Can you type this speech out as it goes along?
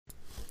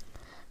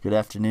Good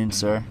afternoon,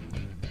 sir.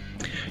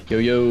 Yo,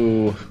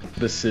 yo,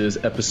 this is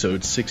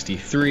episode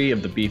 63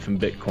 of the Beef and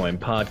Bitcoin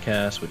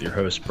podcast with your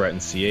host, Brett and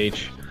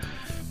CH.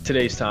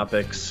 Today's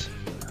topics,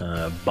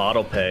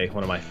 Bottle Pay,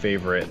 one of my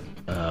favorite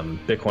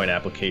Bitcoin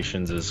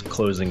applications, is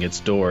closing its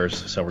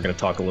doors. So we're going to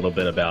talk a little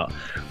bit about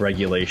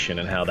regulation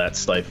and how that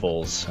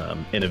stifles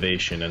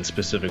innovation, and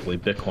specifically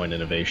Bitcoin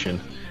innovation.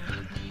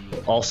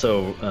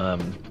 Also,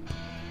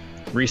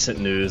 recent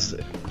news,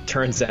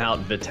 turns out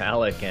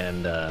Vitalik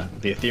and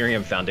the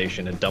Ethereum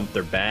Foundation had dumped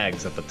their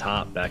bags at the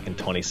top back in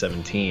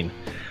 2017,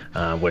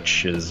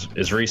 which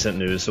is recent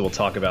news, so we'll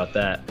talk about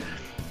that.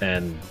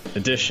 And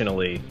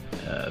additionally,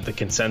 the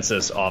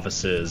consensus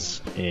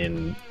offices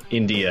in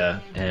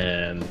India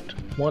and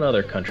one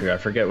other country, I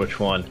forget which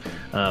one,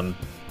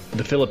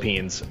 the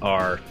Philippines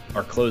are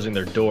closing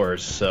their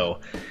doors, so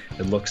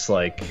it looks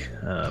like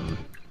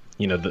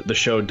the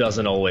show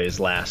doesn't always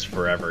last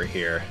forever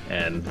here,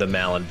 and the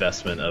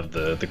malinvestment of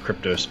the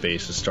crypto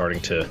space is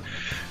starting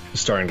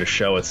to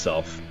show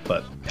itself.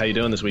 But how you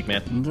doing this week,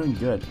 man? I'm doing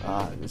good.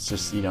 It's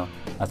just,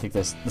 I think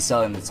the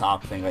selling the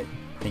top thing, I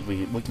think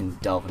we can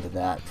delve into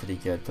that pretty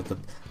good. But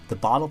the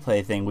bottle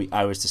play thing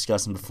I was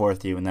discussing before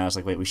with you, and then I was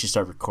like, wait, we should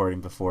start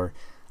recording before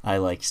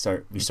we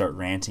start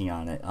ranting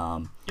on it.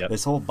 Yep.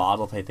 This whole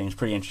bottle play thing is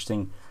pretty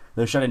interesting.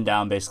 They're shutting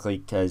down basically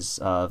because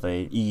of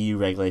a EU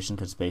regulation,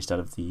 because it's based out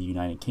of the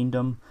United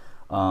Kingdom,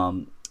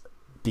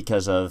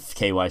 because of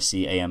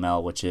KYC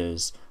AML, which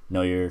is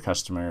Know Your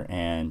Customer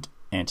and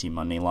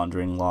anti-money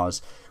laundering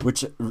laws,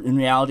 which in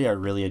reality are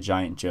really a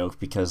giant joke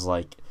because,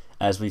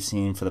 as we've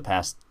seen for the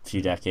past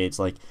few decades,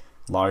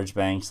 large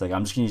banks,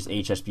 I'm just going to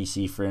use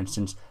HSBC, for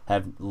instance,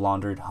 have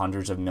laundered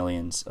hundreds of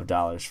millions of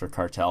dollars for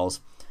cartels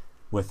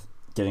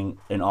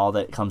and all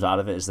that comes out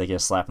of it is they get a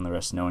slap on the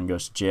wrist. No one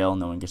goes to jail,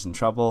 no one gets in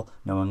trouble,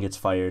 no one gets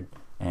fired,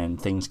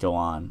 and things go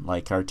on.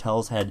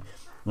 Cartels had,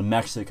 in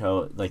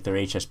Mexico, their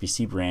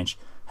HSBC branch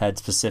had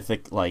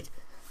specific,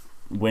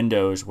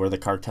 windows where the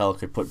cartel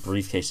could put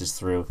briefcases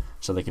through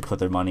so they could put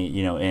their money,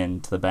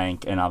 into the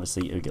bank, and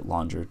obviously it would get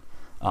laundered.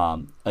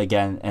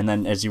 Again, and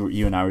then as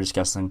you and I were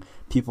discussing,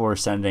 people were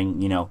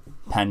sending,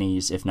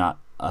 pennies, if not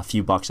a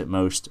few bucks at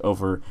most,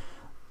 over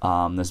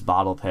this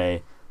bottle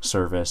pay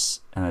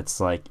service, and it's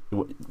what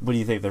do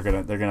you think they're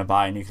gonna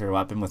buy a nuclear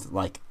weapon with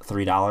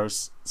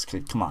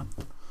 $3? Come on,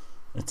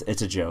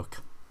 it's a joke.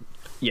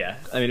 Yeah,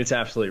 I mean, it's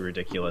absolutely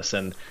ridiculous,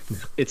 and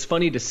it's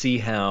funny to see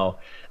how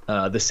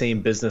the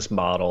same business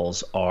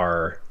models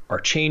are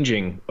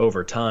changing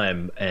over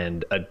time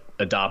and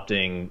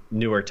adopting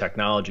newer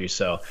technology.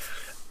 So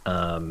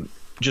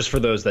just for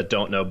those that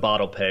don't know,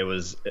 Bottle Pay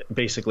was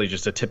basically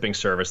just a tipping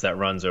service that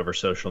runs over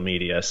social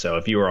media. So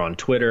if you were on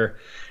Twitter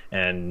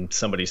and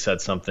somebody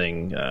said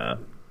something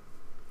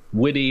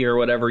witty or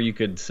whatever, you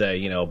could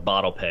say,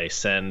 Bottle Pay,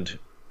 send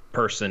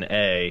person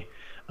A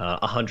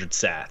 100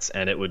 sats,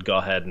 and it would go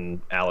ahead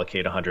and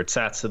allocate 100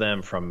 sats to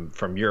them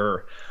from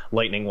your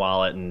Lightning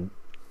wallet, and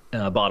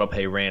Bottle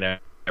Pay ran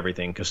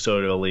everything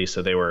custodially,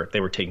 so they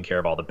were taking care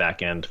of all the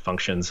back end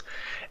functions.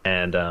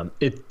 And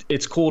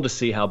it's cool to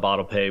see how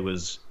Bottle Pay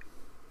was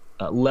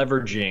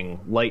leveraging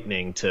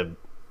Lightning to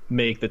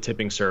make the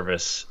tipping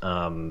service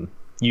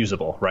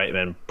usable, right?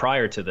 And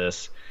prior to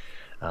this,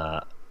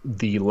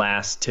 the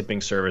last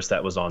tipping service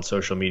that was on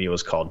social media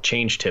was called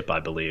ChangeTip, I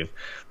believe.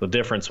 The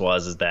difference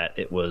was that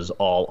it was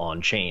all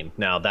on chain.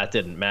 Now, that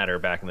didn't matter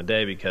back in the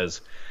day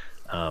because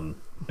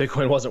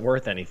Bitcoin wasn't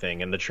worth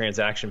anything, and the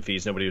transaction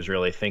fees, nobody was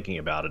really thinking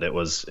about it. It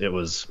was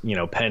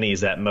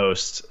pennies at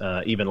most,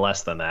 even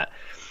less than that.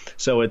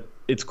 So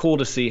it's cool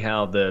to see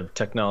how the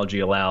technology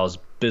allows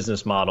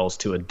business models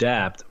to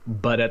adapt,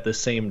 but at the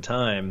same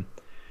time,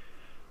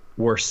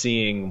 we're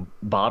seeing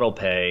Bottle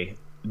Pay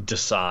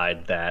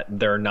decide that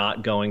they're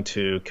not going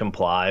to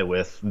comply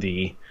with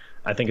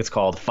I think it's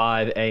called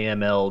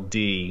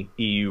 5-AMLD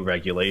EU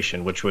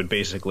regulation, which would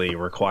basically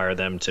require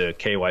them to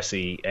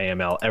KYC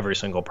AML every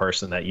single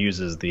person that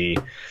uses the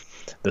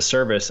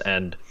service.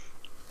 And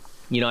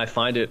I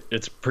find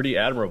it's pretty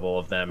admirable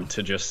of them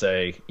to just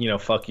say,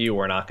 fuck you,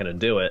 we're not going to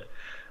do it,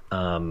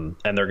 and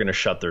they're going to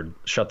shut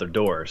their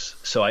doors.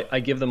 So I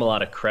give them a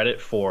lot of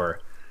credit for,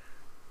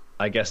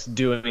 I guess,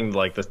 doing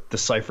the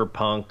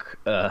cypherpunk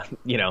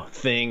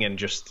thing and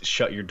just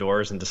shut your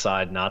doors and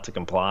decide not to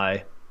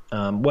comply.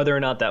 Whether or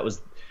not that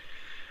was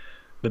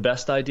the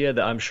best idea,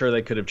 that I'm sure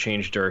they could have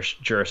changed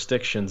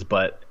jurisdictions,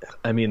 but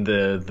I mean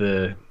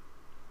the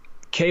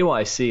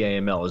KYC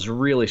AML is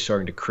really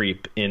starting to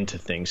creep into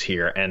things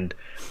here, and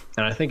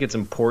I think it's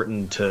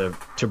important to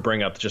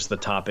bring up just the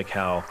topic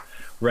how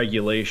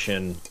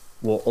regulation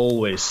will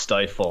always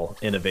stifle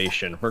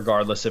innovation,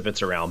 regardless if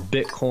it's around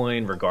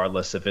Bitcoin,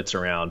 regardless if it's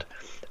around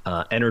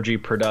energy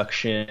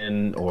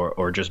production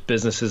or just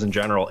businesses in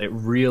general. It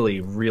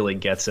really, really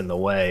gets in the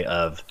way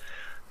of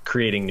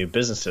creating new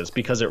businesses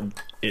because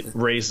it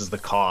raises the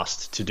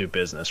cost to do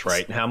business,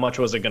 right? How much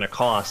was it going to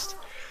cost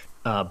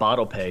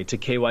Bottle Pay to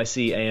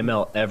KYC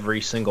AML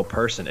every single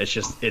person? It's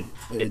just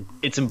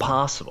it's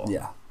impossible.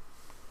 Yeah.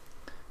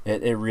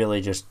 It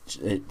really just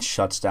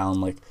shuts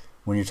down, like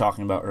when you're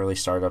talking about early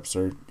startups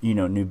or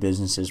new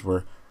businesses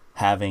where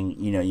having,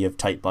 you have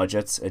tight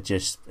budgets,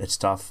 it's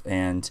tough,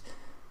 and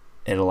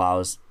it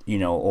allows,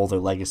 older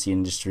legacy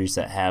industries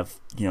that have,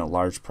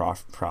 large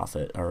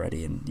profit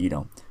already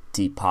and,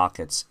 deep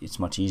pockets. It's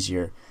much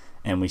easier.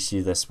 And we see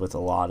this with a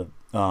lot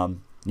of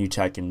new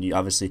tech, and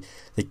obviously,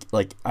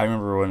 I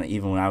remember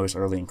when I was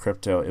early in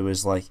crypto, it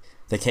was like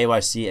the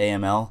KYC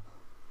AML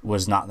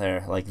was not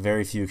there, like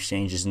very few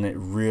exchanges, and it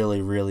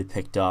really, really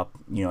picked up,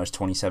 as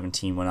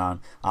 2017 went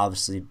on.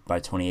 Obviously, by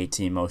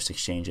 2018, most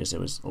exchanges, it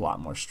was a lot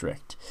more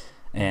strict.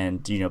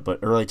 And, but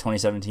early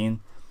 2017,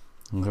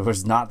 there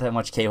was not that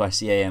much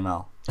KYC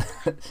AML.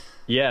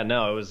 Yeah,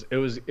 no, it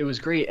was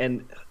great.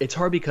 And it's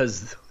hard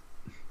because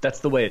that's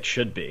the way it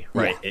should be,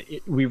 right?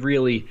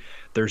 Yeah.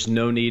 There's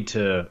no need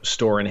to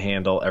store and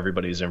handle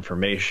everybody's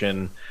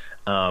information.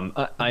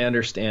 I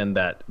understand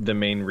that the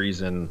main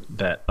reason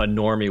that a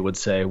normie would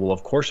say, well,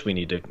 of course we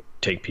need to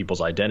take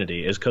people's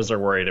identity, is because they're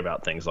worried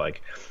about things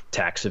like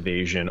tax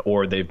evasion,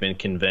 or they've been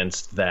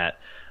convinced that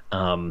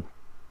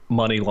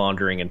money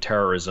laundering and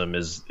terrorism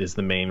is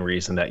the main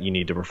reason that you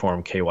need to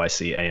perform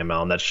KYC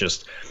AML. And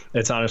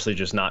it's honestly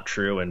just not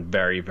true, and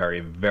very,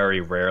 very,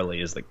 very rarely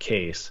is the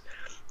case.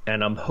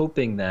 And I'm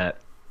hoping that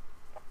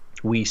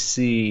we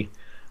see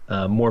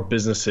more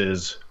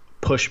businesses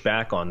push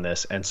back on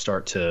this and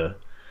start to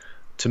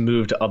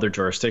move to other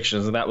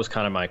jurisdictions. And that was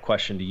kind of my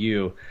question to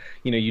you.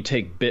 You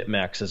take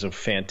BitMEX as a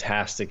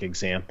fantastic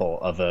example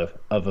of a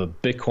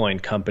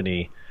Bitcoin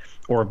company,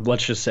 or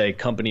let's just say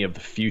company of the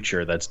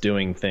future, that's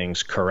doing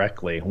things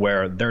correctly,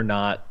 where they're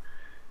not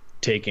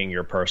taking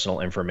your personal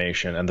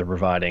information and they're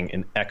providing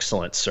an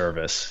excellent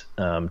service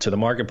to the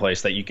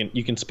marketplace that you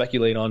can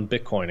speculate on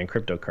Bitcoin and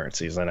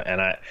cryptocurrencies.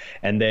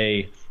 And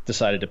they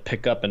decided to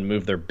pick up and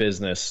move their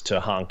business to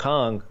Hong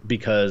Kong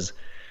because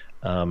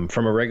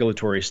from a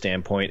regulatory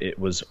standpoint, it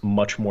was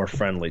much more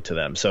friendly to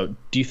them. So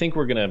do you think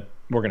we're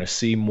gonna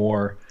see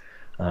more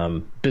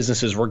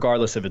businesses,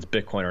 regardless if it's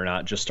Bitcoin or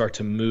not, just start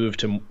to move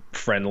to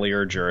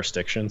friendlier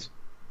jurisdictions?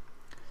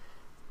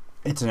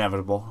 It's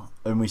inevitable,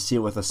 and we see it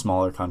with the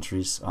smaller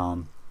countries,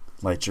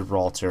 like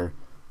Gibraltar,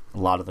 a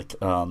lot of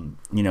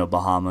the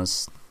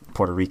Bahamas,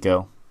 Puerto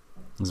Rico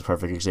is a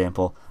perfect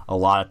example. A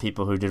lot of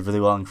people who did really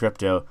well in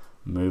crypto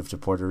moved to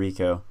Puerto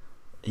Rico,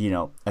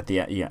 at the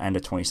end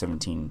of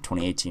 2017,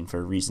 2018,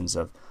 for reasons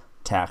of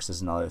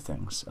taxes and other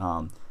things,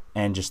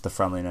 and just the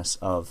friendliness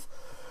of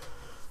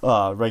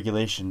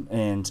regulation.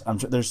 And I'm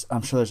sure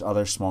there's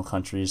other small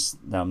countries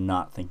that I'm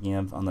not thinking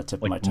of on the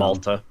tip of my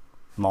tongue.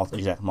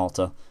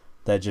 Malta,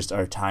 that just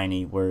are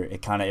tiny, where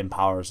it kind of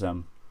empowers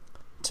them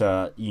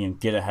to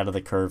get ahead of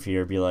the curve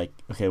here, be like,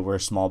 okay, we're a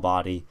small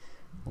body,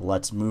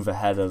 let's move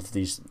ahead of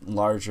these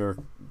larger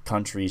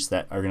countries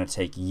that are going to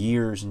take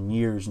years and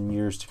years and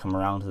years to come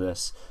around to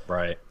this.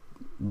 Right.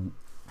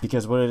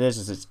 Because what it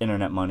is it's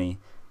internet money,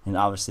 and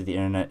obviously the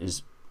internet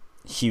is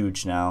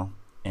huge now,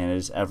 and it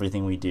is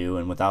everything we do,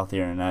 and without the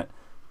internet,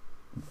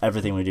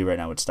 everything we do right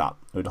now would stop.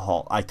 It would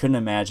halt. I couldn't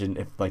imagine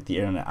if, like, the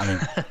internet, I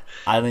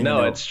don't even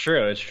know. It's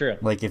true.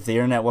 Like, if the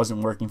internet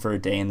wasn't working for a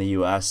day in the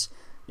US,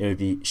 it would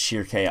be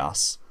sheer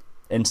chaos.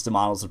 Insta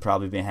models would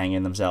probably be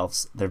hanging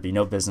themselves. There'd be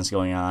no business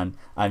going on.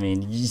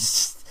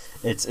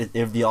 It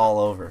would be all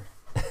over.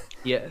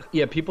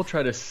 Yeah. People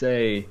try to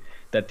say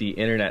that the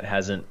internet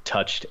hasn't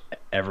touched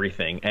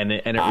everything, and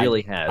it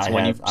really has.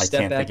 When you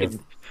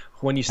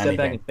step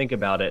back and think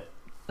about it,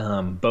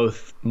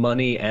 both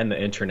money and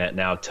the internet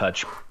now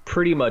touch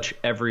pretty much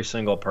every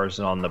single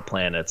person on the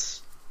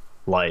planet's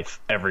life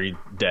every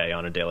day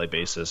on a daily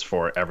basis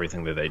for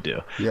everything that they do.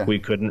 Yeah. We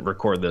couldn't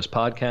record this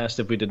podcast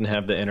if we didn't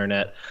have the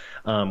internet.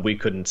 We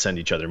couldn't send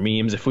each other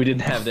memes if we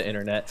didn't have the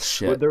internet.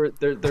 Shit.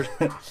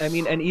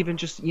 And even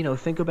just,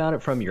 think about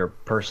it from your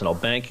personal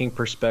banking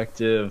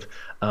perspective,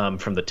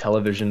 from the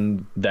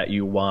television that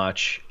you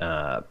watch,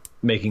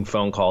 making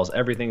phone calls,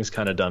 everything's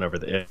kind of done over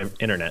the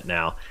internet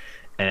now.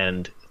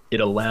 And it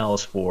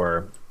allows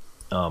for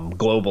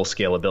global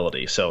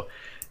scalability. So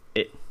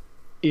it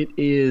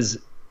is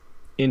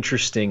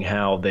interesting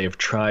how they've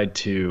tried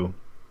to,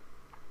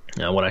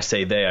 when I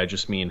say they, I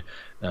just mean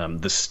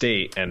the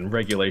state and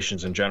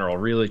regulations in general,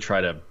 really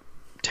try to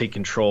take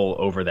control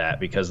over that,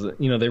 because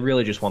they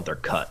really just want their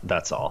cut.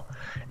 That's all.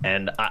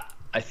 And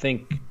I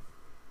think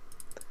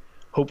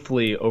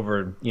hopefully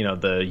over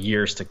the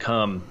years to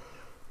come,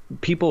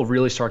 people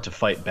really start to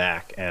fight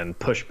back and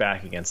push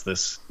back against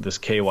this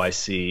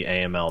KYC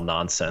AML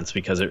nonsense,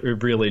 because it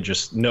really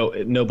just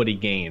nobody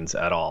gains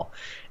at all,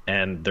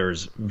 and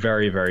there's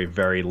very, very,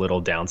 very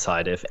little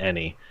downside, if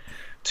any,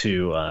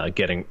 to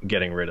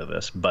getting rid of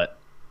this. But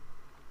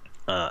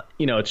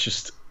it's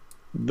just,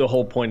 the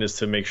whole point is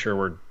to make sure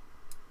we're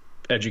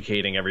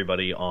educating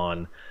everybody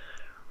on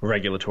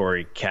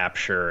regulatory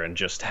capture and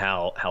just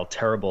how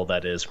terrible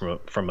that is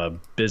from a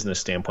business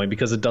standpoint,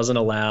 because it doesn't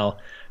allow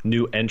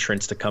new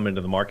entrants to come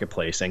into the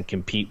marketplace and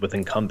compete with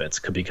incumbents,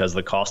 because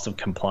the cost of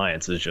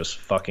compliance is just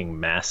fucking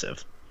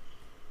massive.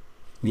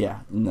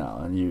 Yeah,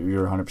 no, and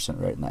you're 100%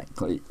 right in that.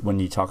 When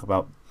you talk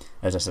about,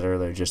 as I said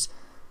earlier, just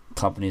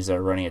companies that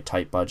are running a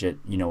tight budget,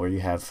 where you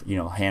have,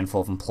 a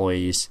handful of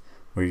employees,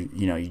 where,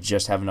 you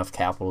just have enough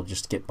capital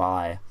just to get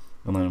by,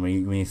 And then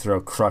when you throw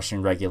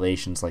crushing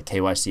regulations like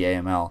KYC,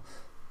 AML,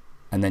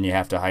 and then you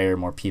have to hire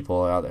more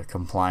people, other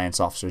compliance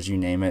officers, you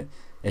name it,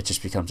 it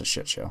just becomes a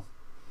shit show.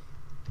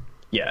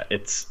 Yeah,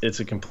 it's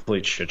a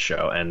complete shit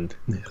show, and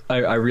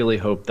I really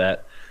hope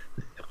that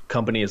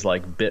companies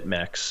like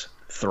BitMEX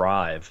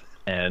thrive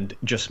and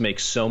just make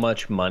so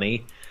much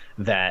money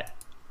that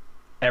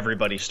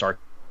everybody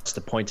starts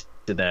to point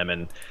to them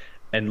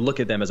and look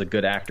at them as a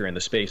good actor in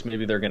the space.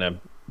 Maybe they're gonna,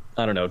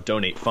 I don't know,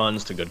 donate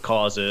funds to good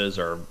causes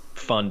or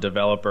fund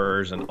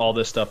developers and all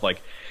this stuff.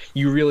 Like,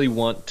 you really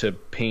want to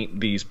paint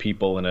these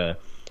people in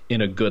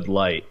a good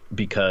light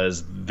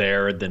because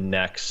they're the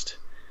next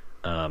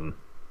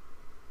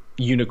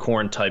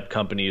unicorn type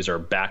companies or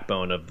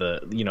backbone of the,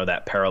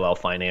 that parallel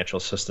financial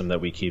system that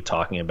we keep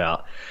talking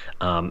about.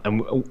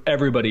 And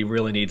everybody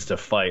really needs to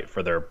fight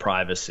for their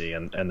privacy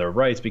and their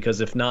rights, because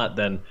if not,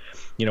 then,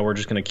 we're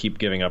just going to keep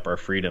giving up our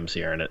freedoms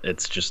here. And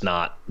it's just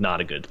not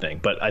a good thing.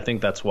 But I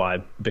think that's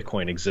why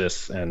Bitcoin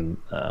exists. And,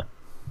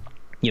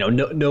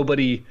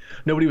 nobody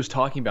was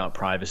talking about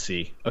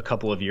privacy a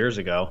couple of years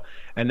ago,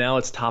 and now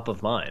it's top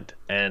of mind.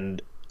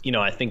 And,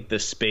 I think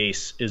this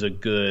space is a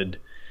good,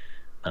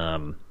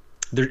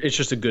 it's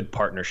just a good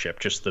partnership.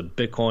 Just the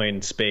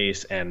Bitcoin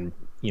space and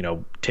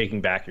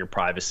taking back your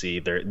privacy,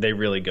 they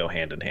really go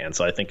hand in hand.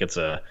 So I think it's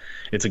a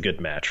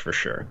good match for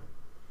sure.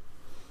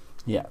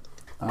 Yeah,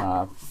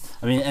 I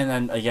mean, and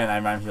then again, I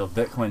remind people,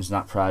 Bitcoin's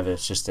not private;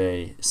 it's just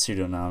a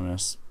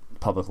pseudonymous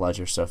public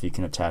ledger. So if you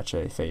can attach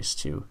a face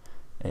to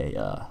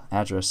a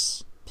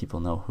address, people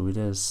know who it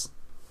is.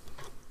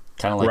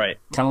 Kind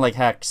of like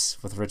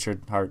Hex with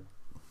Richard Hart.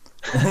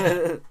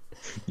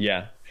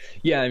 Yeah.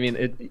 Yeah, I mean,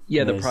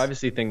 the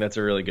privacy thing, that's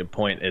a really good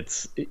point.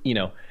 It's,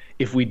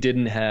 if we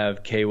didn't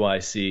have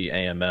KYC,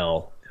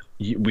 AML,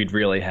 we'd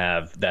really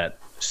have that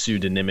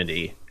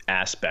pseudonymity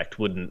aspect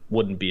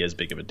wouldn't be as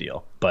big of a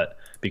deal. But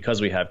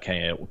because we have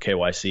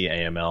KYC,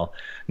 AML,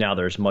 now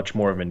there's much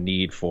more of a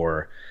need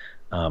for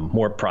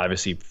more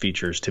privacy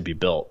features to be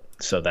built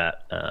so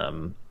that,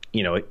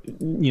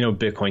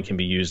 Bitcoin can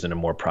be used in a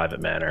more private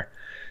manner.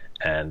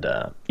 And,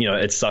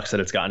 it sucks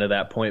that it's gotten to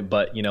that point,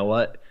 but you know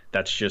what?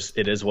 That's just,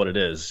 it is what it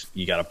is.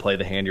 You got to play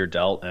the hand you're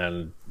dealt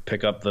and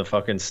pick up the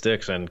fucking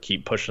sticks and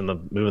keep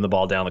moving the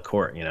ball down the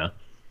court,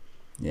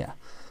 Yeah.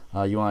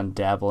 You want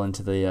to dabble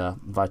into the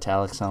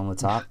Vitalik on the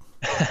top?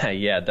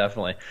 Yeah,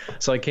 definitely.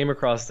 So I came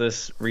across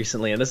this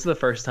recently, and this is the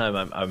first time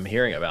I'm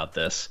hearing about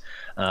this.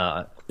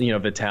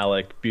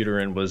 Vitalik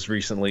Buterin was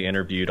recently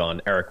interviewed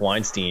on Eric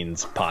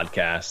Weinstein's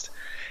podcast,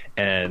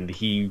 and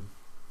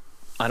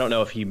I don't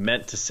know if he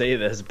meant to say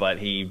this, but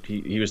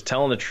he was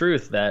telling the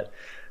truth that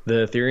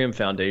the Ethereum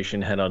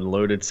Foundation had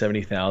unloaded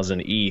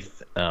 70,000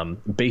 ETH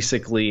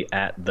basically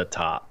at the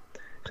top.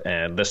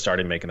 And this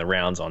started making the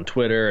rounds on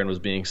Twitter and was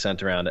being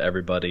sent around to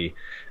everybody.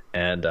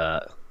 And,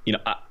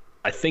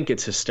 I think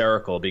it's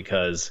hysterical,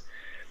 because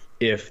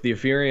if the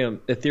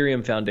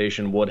Ethereum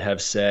Foundation would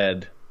have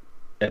said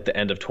at the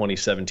end of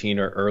 2017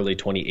 or early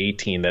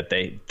 2018 that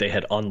they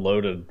had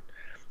unloaded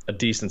a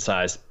decent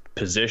sized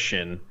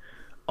position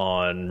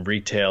on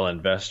retail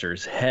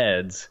investors'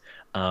 heads,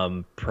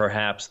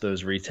 perhaps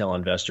those retail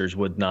investors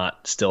would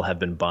not still have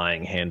been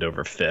buying hand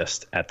over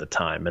fist at the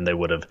time, and they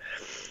would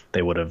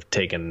have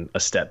taken a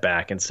step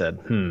back and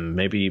said,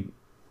 maybe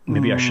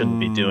I shouldn't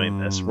be doing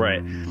this,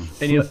 right?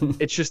 And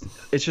it's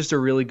just a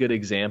really good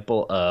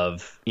example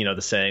of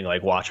the saying,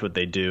 like, watch what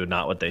they do,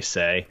 not what they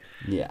say.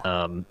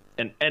 Yeah.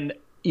 And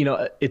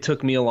it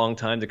took me a long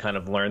time to kind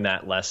of learn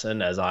that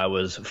lesson as I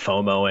was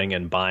FOMOing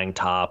and buying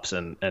tops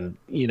and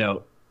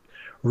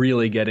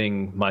really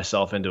getting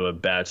myself into a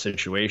bad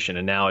situation.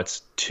 And now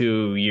it's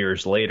 2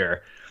 years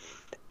later,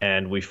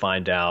 and we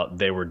find out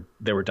they were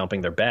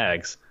dumping their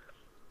bags.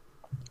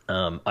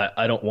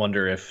 I don't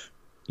wonder if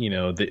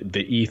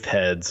the ETH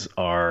heads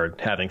are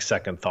having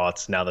second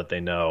thoughts now that they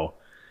know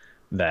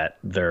that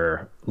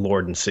their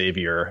Lord and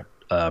Savior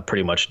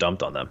pretty much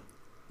dumped on them.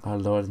 Our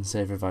Lord and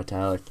Savior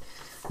Vitalik.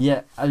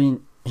 Yeah, I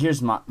mean,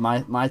 here's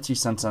my 2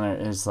 cents on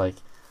it is, like,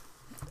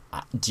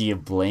 do you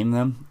blame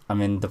them? I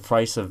mean, the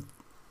price of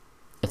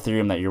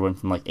Ethereum that year went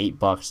from like $8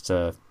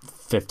 to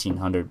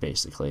 $1,500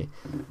 basically,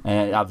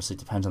 and it obviously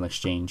depends on the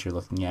exchange you're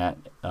looking at,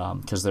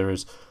 because there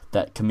was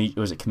that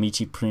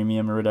Kamichi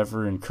Premium or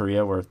whatever in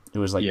Korea where it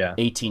was like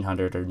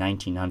 1,800 or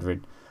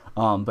 1,900.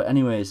 But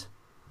anyways,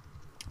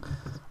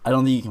 I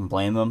don't think you can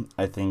blame them.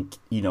 I think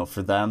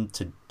for them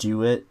to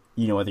do it,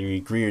 whether you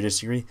agree or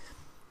disagree,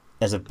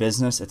 as a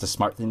business, it's a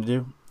smart thing to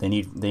do. They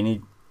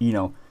need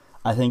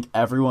I think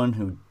everyone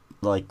who,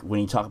 like,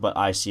 when you talk about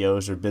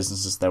ICOs or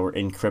businesses that were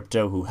in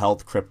crypto, who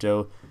held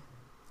crypto,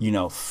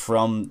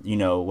 from,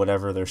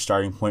 whatever their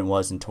starting point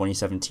was in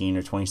 2017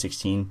 or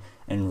 2016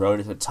 and rode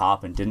at the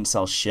top and didn't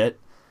sell shit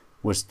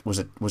was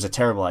a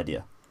terrible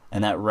idea.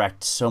 And that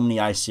wrecked so many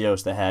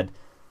ICOs that had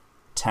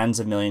tens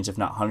of millions, if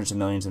not hundreds of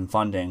millions in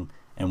funding,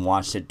 and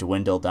watched it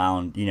dwindle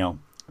down,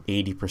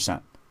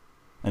 80%.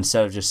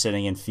 Instead of just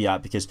sitting in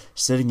fiat, because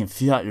sitting in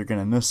fiat, you're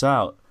going to miss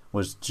out.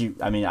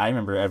 I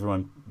remember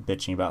everyone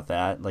bitching about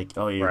that, like,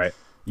 oh, you're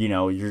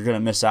going to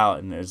miss out,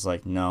 and it's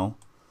like, no,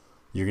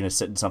 you're going to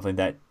sit in something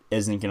that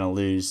isn't going to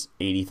lose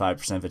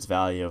 85% of its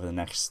value over the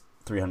next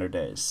 300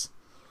 days.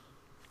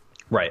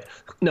 Right.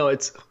 No,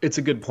 it's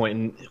a good point.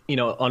 And, you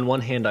know, on one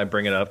hand, I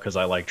bring it up because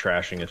I like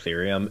trashing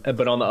Ethereum,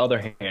 but on the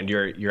other hand,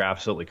 you're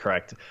absolutely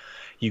correct.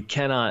 You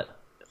cannot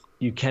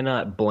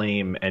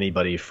blame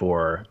anybody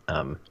for,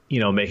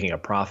 making a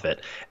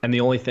profit. And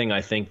the only thing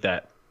I think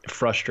that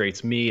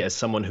frustrates me as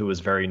someone who was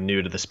very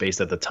new to the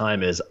space at the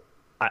time is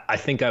I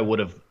think I would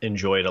have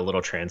enjoyed a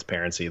little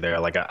transparency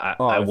there. Like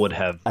I would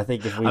have. I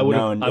think if we'd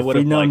known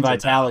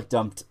Vitalik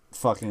dumped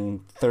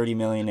fucking 30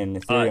 million in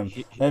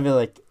Ethereum, they'd be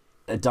like,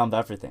 dump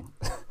everything.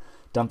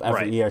 Dump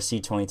every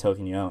ERC20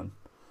 token you own.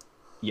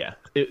 Yeah,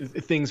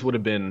 things would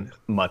have been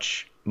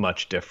much,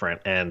 much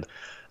different. And,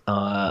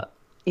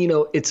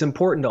 it's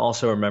important to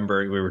also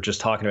remember, we were just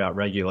talking about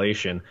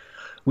regulation.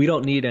 We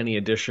don't need any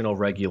additional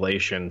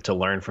regulation to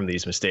learn from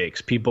these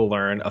mistakes. People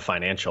learn a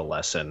financial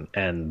lesson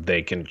and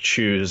they can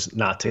choose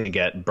not to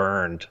get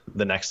burned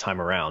the next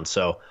time around.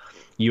 So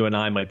you and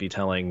I might be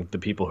telling the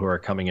people who are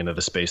coming into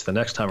the space the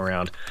next time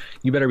around,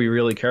 you better be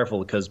really careful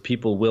because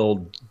people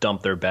will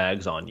dump their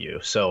bags on you.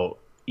 So,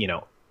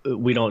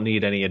 we don't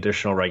need any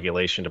additional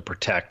regulation to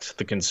protect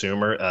the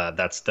consumer.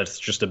 That's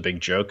just a big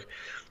joke.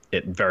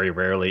 It very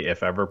rarely,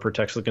 if ever,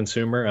 protects the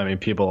consumer. I mean,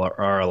 people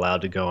are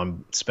allowed to go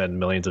and spend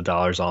millions of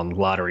dollars on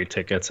lottery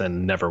tickets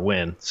and never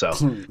win. So,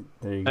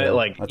 there you go.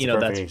 That's a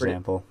perfect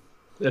example.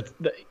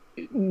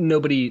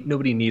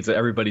 Nobody needs it.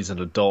 Everybody's an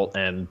adult,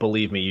 and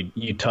believe me,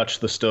 you touch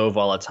the stove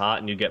while it's hot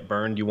and you get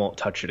burned, you won't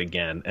touch it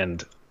again.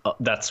 And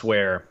that's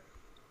where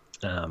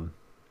a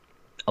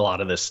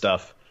lot of this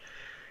stuff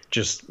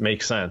just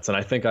makes sense. And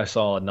I think I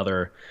saw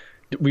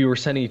we were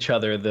sending each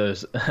other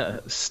those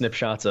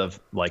snapshots of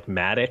like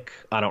Matic.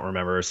 I don't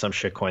remember, some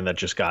shitcoin that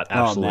just got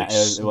absolutely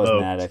smoked. It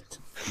was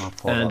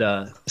Matic.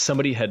 And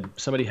somebody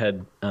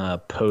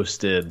had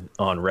posted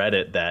on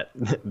Reddit that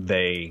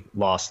they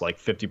lost like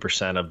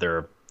 50% of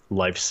their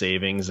life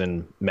savings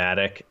in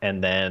Matic,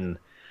 and then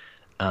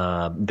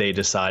they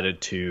decided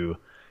to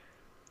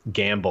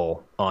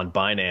gamble on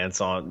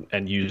Binance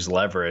and use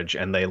leverage,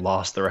 and they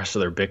lost the rest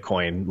of their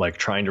Bitcoin, like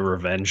trying to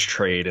revenge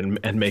trade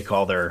and make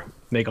all their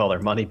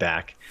money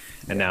back.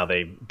 And now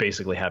they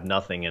basically have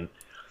nothing. And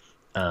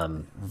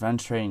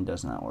revenge trading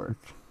does not work.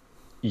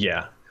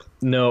 Yeah,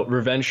 no,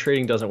 revenge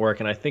trading doesn't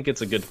work. And I think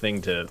it's a good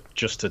thing to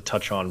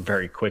touch on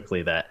very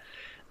quickly that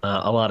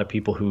a lot of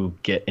people who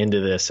get into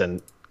this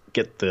and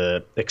get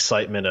the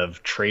excitement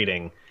of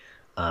trading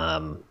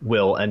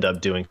will end up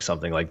doing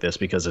something like this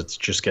because it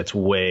just gets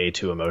way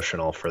too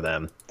emotional for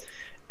them.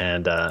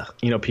 And,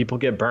 people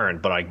get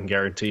burned, but I can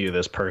guarantee you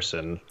this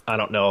person, I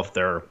don't know if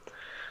their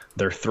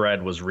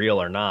thread was real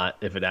or not,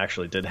 if it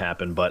actually did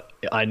happen, but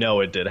I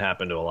know it did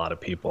happen to a lot of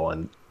people,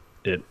 and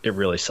it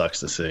really sucks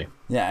to see.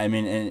 Yeah, I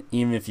mean, and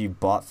even if you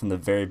bought from the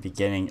very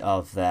beginning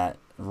of that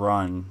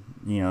run,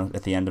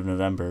 at the end of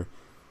November,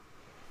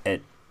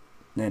 it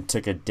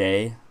took a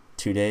day,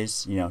 2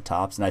 days,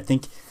 tops. And I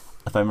think,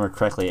 if I remember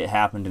correctly, it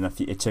happened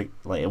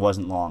it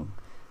wasn't long.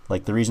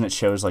 Like, the reason it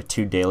shows like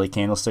 2 daily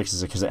candlesticks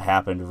is because it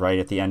happened right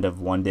at the end of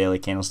one daily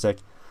candlestick.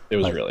 It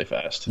was really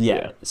fast.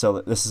 Yeah.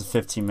 So this is a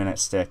 15-minute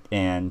stick,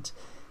 and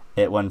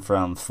it went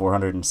from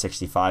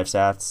 465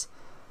 sats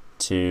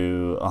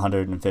to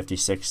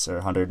 156 or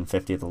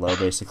 150 at the low,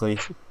 basically,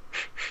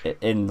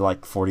 in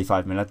like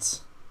 45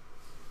 minutes.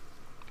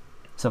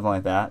 Something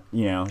like that,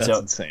 That's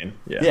insane.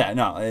 Yeah. Yeah,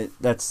 no,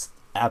 that's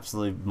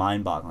absolutely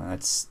mind-boggling.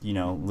 That's,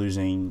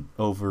 losing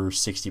over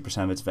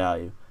 60% of its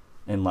value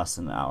in less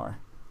than an hour.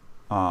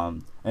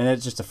 And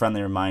it's just a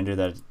friendly reminder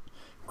that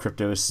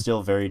crypto is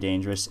still very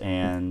dangerous,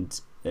 and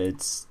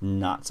it's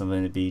not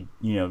something to be,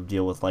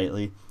 deal with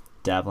lightly.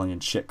 Dabbling in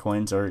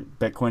shitcoins or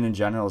Bitcoin in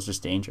general is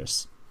just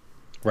dangerous.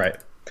 Right.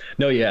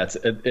 No, yeah,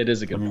 it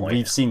is a good point.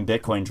 We've seen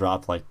Bitcoin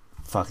drop like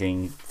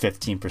fucking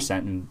 15%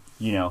 in,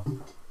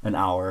 an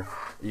hour.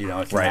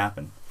 It can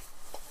happen.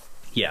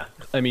 Yeah.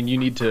 I mean, you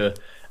need to,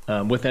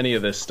 with any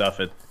of this stuff,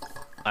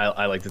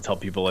 I like to tell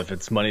people, if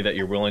it's money that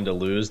you're willing to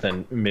lose,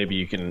 then maybe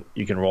you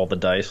can roll the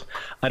dice.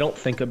 I don't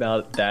think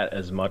about that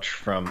as much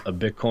from a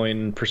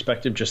Bitcoin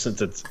perspective, just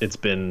since it's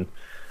been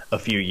a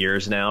few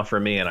years now for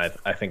me, and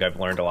I think I've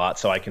learned a lot.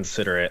 So I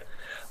consider it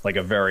like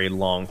a very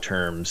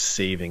long-term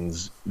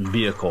savings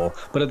vehicle.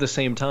 But at the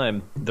same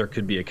time, there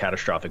could be a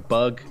catastrophic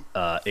bug.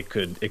 It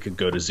could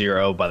go to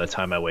zero by the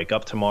time I wake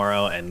up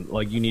tomorrow, and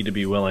like, you need to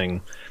be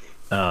willing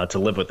to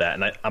live with that.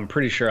 And I'm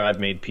pretty sure I've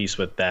made peace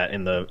with that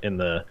in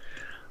the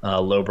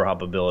low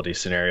probability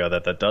scenario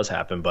that does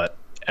happen. But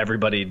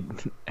everybody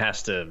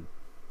has to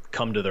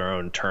come to their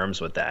own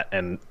terms with that.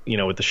 And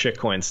with the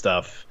shitcoin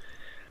stuff,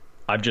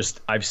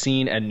 I've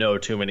seen and know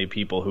too many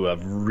people who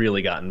have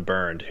really gotten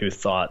burned, who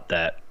thought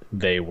that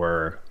they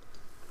were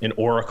an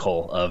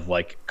oracle of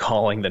like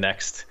calling the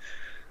next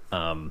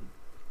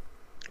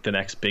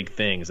big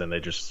things, and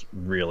they just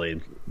really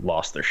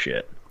lost their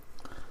shit.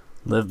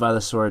 Live by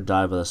the sword,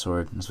 die by the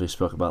sword, as we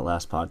spoke about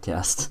last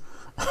podcast.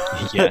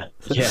 yeah,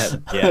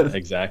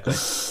 exactly.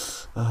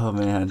 Oh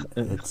man,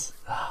 it's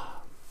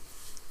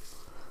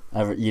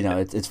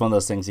one of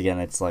those things again.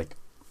 It's like,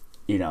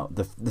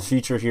 the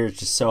future here is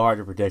just so hard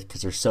to predict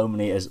because there's so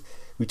many, as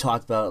we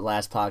talked about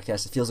last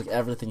podcast, it feels like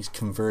everything's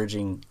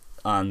converging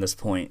on this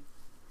point.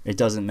 It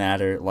doesn't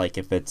matter like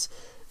if it's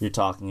you're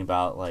talking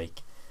about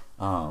like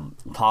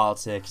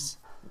politics,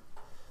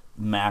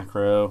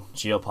 macro,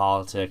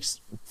 geopolitics,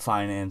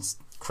 finance,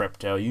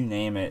 crypto, you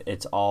name it,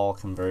 it's all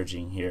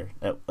converging here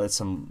at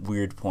some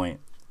weird point.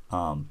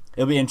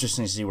 It'll be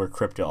interesting to see where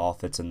crypto all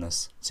fits in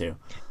this too.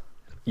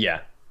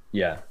 Yeah.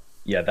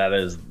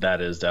 That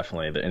is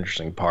definitely the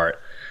interesting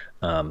part.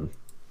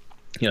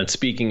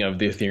 Speaking of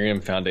the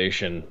Ethereum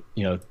Foundation,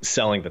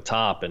 selling the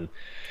top and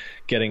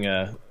getting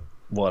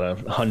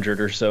 $100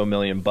 or so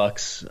million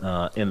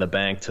in the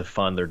bank to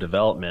fund their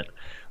development.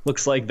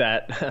 Looks like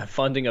that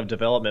funding of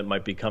development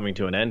might be coming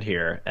to an end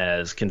here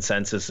as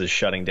Consensus is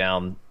shutting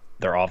down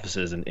their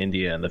offices in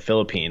India and the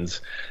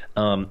Philippines.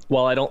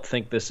 While I don't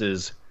think this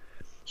is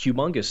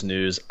humongous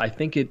news, I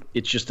think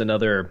it's just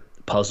another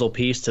puzzle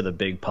piece to the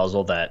big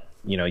puzzle that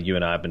you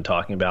and I have been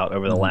talking about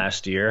over the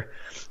last year,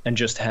 and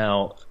just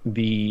how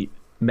the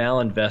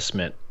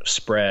malinvestment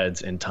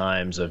spreads in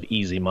times of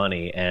easy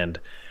money. And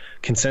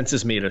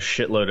Consensus made a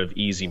shitload of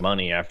easy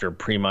money after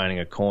pre-mining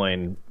a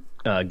coin,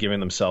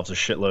 giving themselves a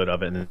shitload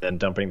of it and then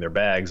dumping their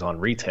bags on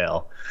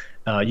retail.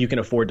 You can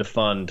afford to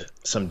fund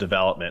some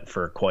development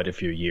for quite a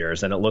few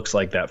years, and it looks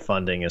like that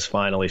funding is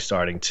finally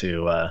starting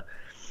to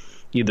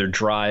either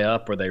dry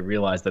up, or they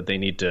realize that they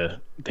need to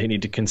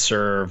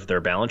conserve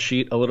their balance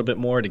sheet a little bit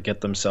more to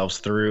get themselves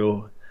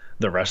through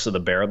the rest of the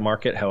bear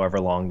market, however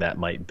long that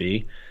might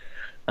be.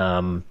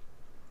 And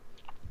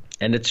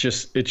it's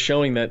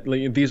showing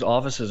that these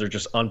offices are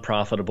just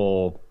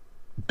unprofitable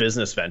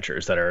business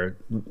ventures that are,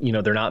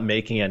 they're not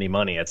making any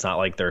money. It's not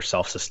like they're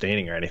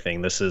self-sustaining or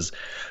anything. This is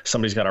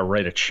somebody's got to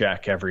write a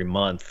check every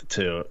month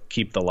to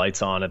keep the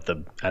lights on at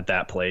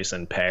that place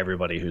and pay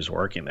everybody who's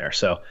working there.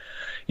 So,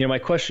 my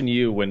question to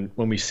you when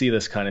we see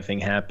this kind of thing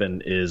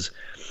happen is,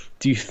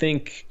 do you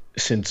think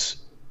since,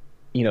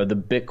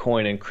 the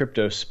Bitcoin and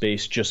crypto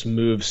space just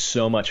moves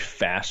so much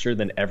faster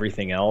than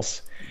everything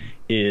else,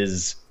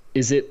 is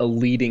it a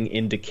leading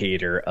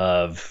indicator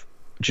of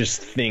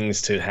just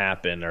things to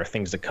happen or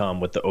things to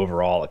come with the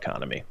overall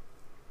economy?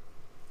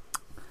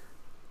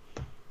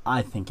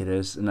 I think it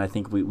is, and I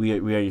think we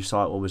already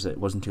saw it. What was it? It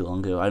wasn't too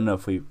long ago. I don't know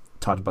if we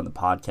talked about in the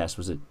podcast.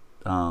 Was it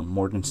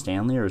Morgan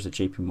Stanley or is it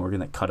JP Morgan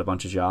that cut a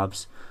bunch of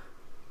jobs?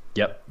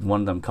 Yep.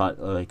 One of them cut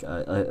like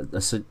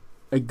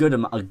a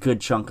good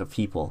chunk of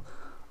people,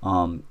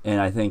 and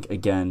I think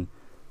again,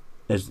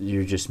 as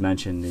you just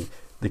mentioned,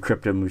 the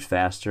crypto moves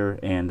faster,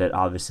 and that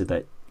obviously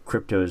that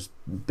crypto has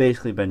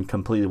basically been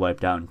completely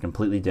wiped out and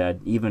completely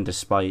dead, even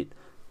despite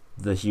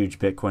the huge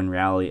Bitcoin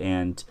rally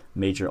and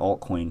major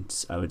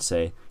altcoins, I would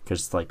say,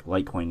 because like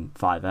Litecoin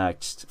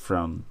 5x'd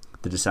from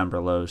the December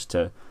lows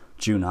to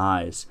June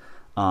highs.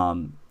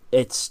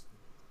 It's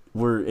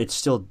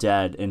still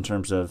dead in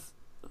terms of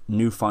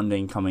new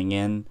funding coming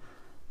in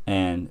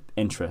and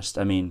interest.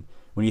 I mean,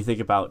 when you think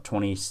about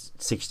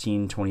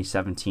 2016,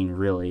 2017,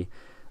 really,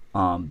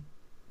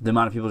 the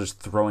amount of people just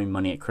throwing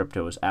money at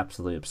crypto was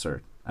absolutely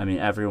absurd. I mean,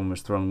 everyone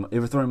was throwing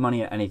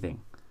money at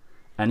anything.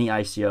 Any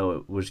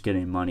ICO was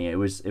getting money. It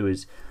was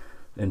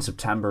in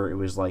September, it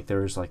was like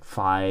there was like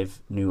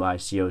 5 new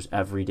ICOs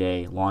every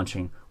day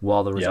launching,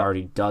 while there was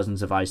already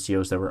dozens of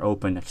ICOs that were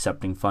open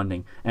accepting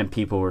funding, and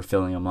people were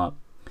filling them up.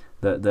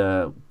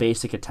 The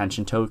basic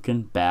attention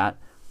token, BAT,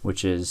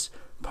 which is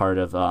part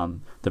of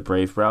the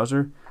Brave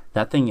browser,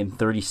 that thing in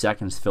 30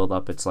 seconds filled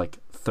up its like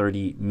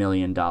 $30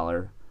 million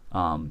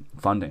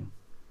funding.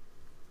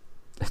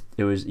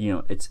 It was,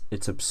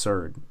 it's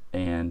absurd.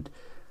 And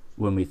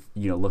when we,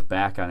 look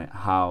back on it,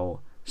 how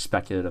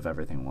speculative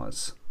everything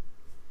was.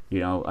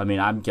 I mean,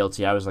 I'm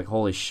guilty. I was like,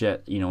 holy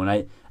shit, and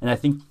I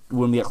think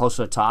when we get close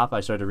to the top,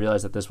 I started to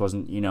realize that this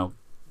wasn't,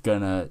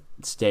 gonna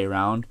stay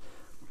around.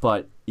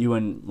 But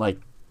even like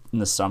in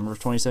the summer of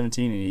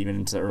 2017 and even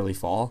into the early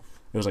fall,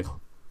 it was like,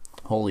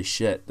 holy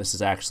shit, this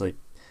is actually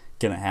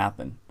gonna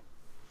happen.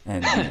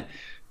 And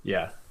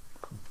yeah.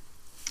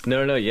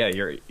 No, yeah,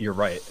 you're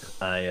right.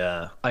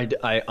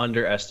 I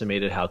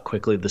underestimated how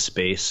quickly the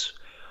space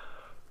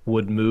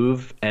would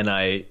move, and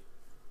I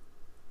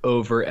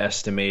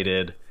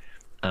overestimated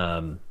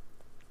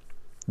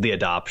the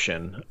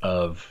adoption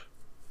of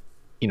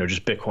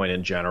just Bitcoin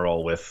in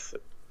general with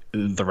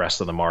the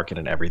rest of the market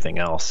and everything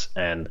else.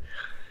 And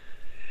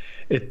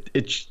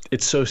it's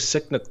so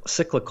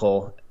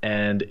cyclical,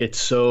 and it's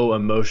so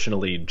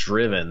emotionally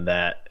driven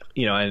that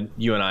and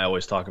you and I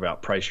always talk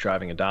about price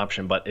driving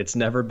adoption, but it's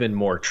never been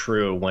more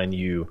true when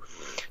you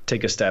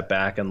take a step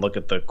back and look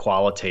at the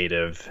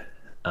qualitative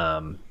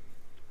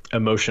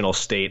emotional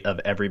state of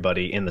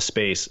everybody in the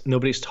space.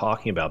 Nobody's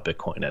talking about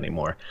Bitcoin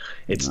anymore.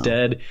 It's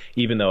dead,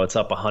 even though it's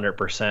up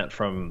 100%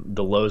 from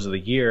the lows of the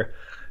year.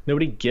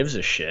 Nobody gives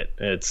a shit.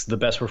 It's the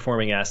best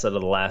performing asset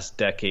of the last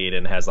decade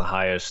and has the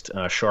highest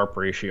Sharpe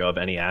ratio of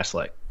any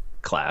asset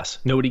class.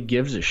 Nobody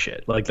gives a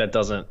shit. Like it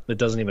doesn't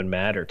even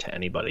matter to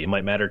anybody. It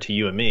might matter to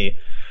you and me,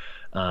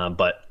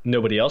 but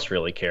nobody else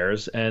really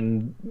cares,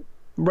 and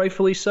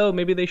rightfully so.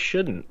 Maybe they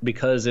shouldn't,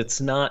 because it's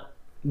not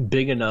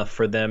big enough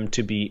for them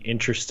to be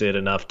interested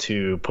enough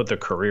to put their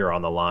career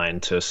on the line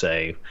to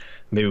say,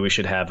 maybe we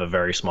should have a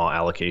very small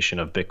allocation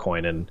of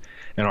Bitcoin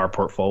in our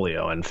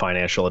portfolio. And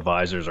financial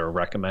advisors are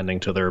recommending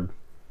to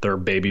their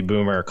baby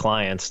boomer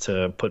clients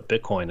to put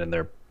Bitcoin in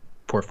their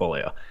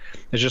portfolio.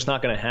 It's just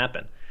not going to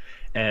happen.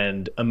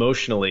 And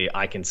emotionally,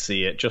 I can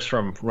see it just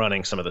from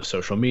running some of the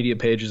social media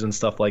pages and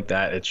stuff like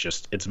that.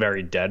 It's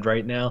very dead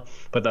right now.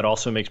 But that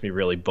also makes me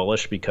really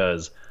bullish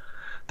because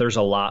there's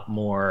a lot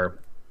more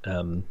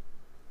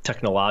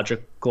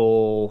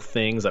technological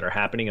things that are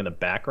happening in the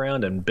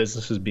background and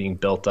businesses being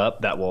built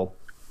up that will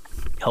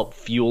help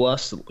fuel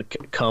us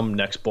come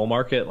next bull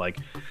market. Like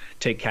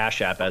take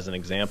Cash App as an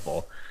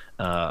example.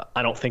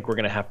 I don't think we're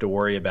going to have to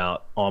worry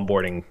about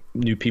onboarding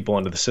new people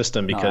into the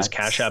system because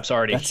Cash App's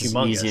already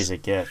humongous. As easy as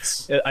it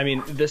gets. I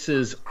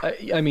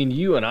mean,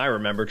 you and I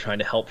remember trying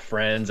to help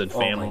friends and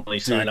family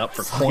sign up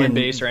for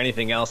Coinbase or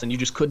anything else, and you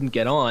just couldn't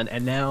get on.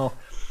 And now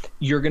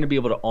you're going to be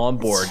able to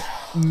onboard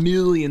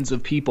millions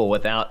of people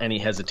without any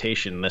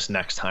hesitation this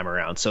next time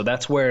around. So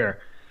that's where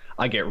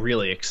I get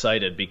really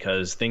excited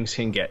because things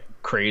can get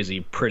crazy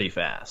pretty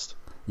fast.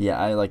 Yeah,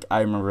 I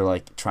remember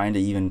trying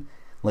to even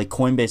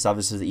Coinbase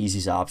obviously is the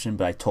easiest option,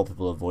 but I told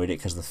people to avoid it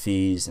because of the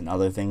fees and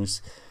other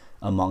things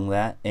among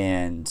that.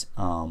 And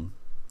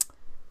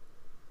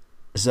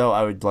so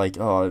I would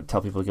I'd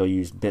tell people to go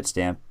use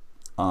Bitstamp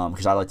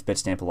because I liked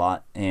Bitstamp a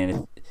lot,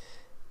 and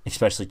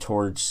especially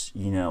towards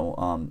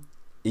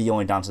the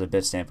only downside of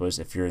Bitstamp was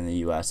if you're in the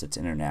U.S., it's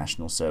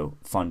international, so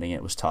funding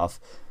it was tough,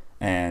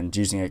 and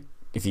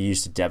if you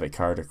used a debit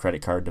card or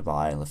credit card to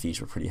buy, the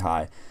fees were pretty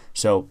high.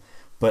 So,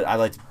 but I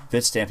liked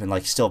Bitstamp,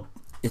 and still,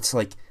 it's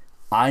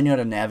I know how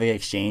to navigate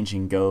Exchange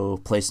and go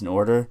place an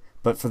order,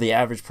 but for the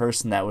average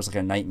person, that was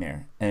a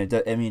nightmare. And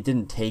it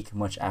didn't take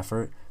much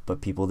effort, but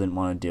people didn't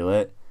want to do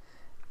it.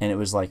 And it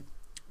was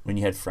when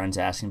you had friends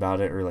asking about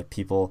it, or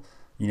people,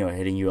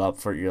 hitting you up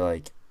for you're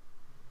like,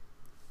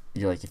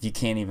 if you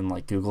can't even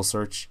Google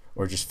search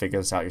or just figure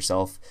this out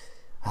yourself,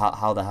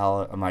 how the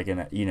hell am I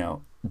gonna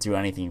do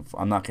anything?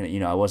 I'm not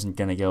gonna I wasn't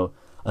gonna go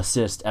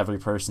assist every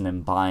person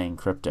in buying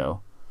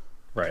crypto,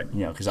 right?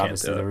 Because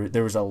obviously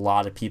there was a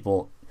lot of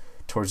people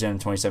towards the end of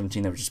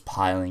 2017 that were just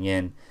piling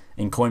in,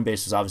 and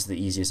Coinbase was obviously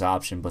the easiest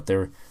option, but they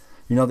were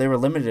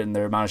limited in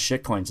their amount of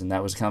shitcoins, and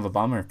that was kind of a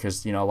bummer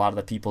because a lot of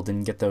the people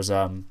didn't get those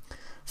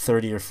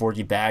 30 or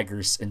 40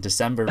 baggers in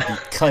December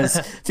because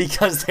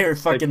they were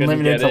fucking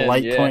limited to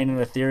Litecoin and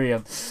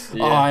Ethereum.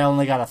 Yeah. Oh, I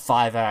only got a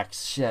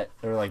 5x shit,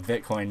 or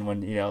Bitcoin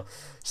when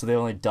so they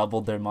only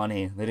doubled their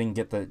money. They didn't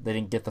get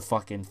the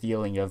fucking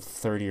feeling of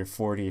 30 or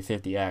 40 or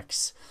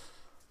 50x.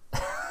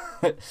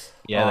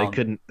 Yeah,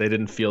 they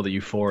didn't feel the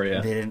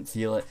euphoria. They didn't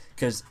feel it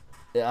because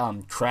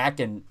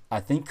Kraken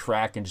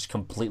just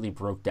completely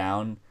broke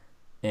down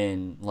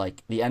in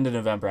the end of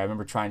November. I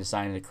remember trying to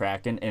sign into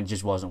Kraken and it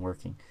just wasn't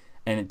working.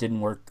 And it didn't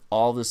work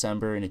all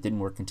December, and it didn't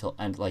work until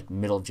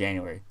middle of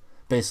January,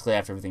 basically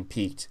after everything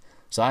peaked.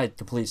 So I had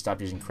completely stopped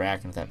using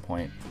Kraken at that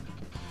point.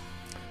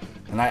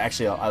 And I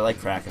like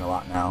Kraken a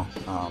lot now.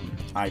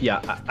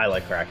 I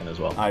like Kraken as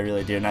well. I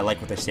really do, and I like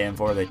what they stand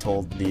for. They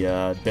told the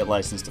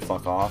BitLicense to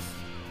fuck off.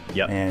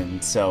 Yep.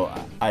 And so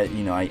I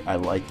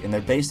like, and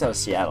they're based out of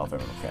Seattle, if I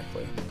remember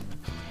correctly.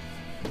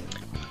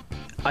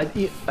 I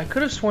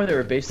could have sworn they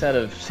were based out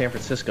of San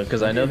Francisco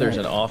because I know there's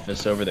an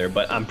office over there,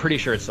 but I'm pretty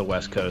sure it's the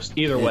West Coast.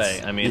 Either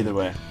way,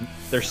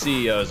 their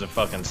CEO is a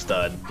fucking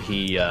stud.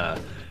 He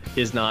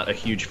is not a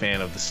huge fan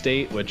of the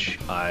state, which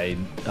I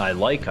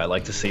like. I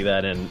like to see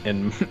that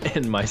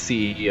in my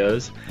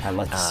CEOs. I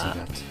like to see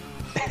that.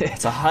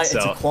 It's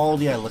a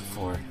quality I look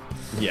for.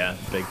 Yeah,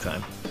 big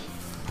time.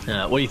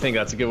 What do you think?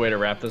 That's a good way to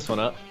wrap this one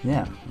up?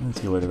 Yeah, that's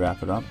a good way to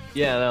wrap it up.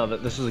 Yeah, no,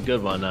 this was a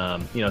good one.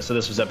 So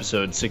this was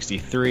episode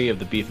 63 of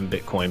the Beef and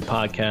Bitcoin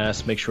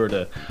podcast. Make sure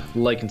to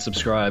like and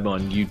subscribe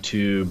on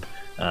YouTube.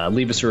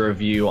 Leave us a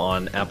review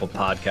on Apple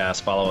Podcasts.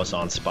 Follow us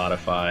on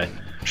Spotify.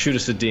 Shoot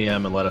us a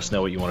DM and let us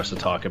know what you want us to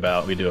talk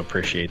about. We do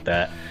appreciate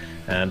that.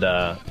 And,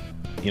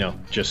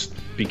 just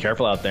be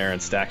careful out there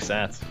and stack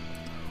sats.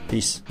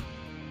 Peace.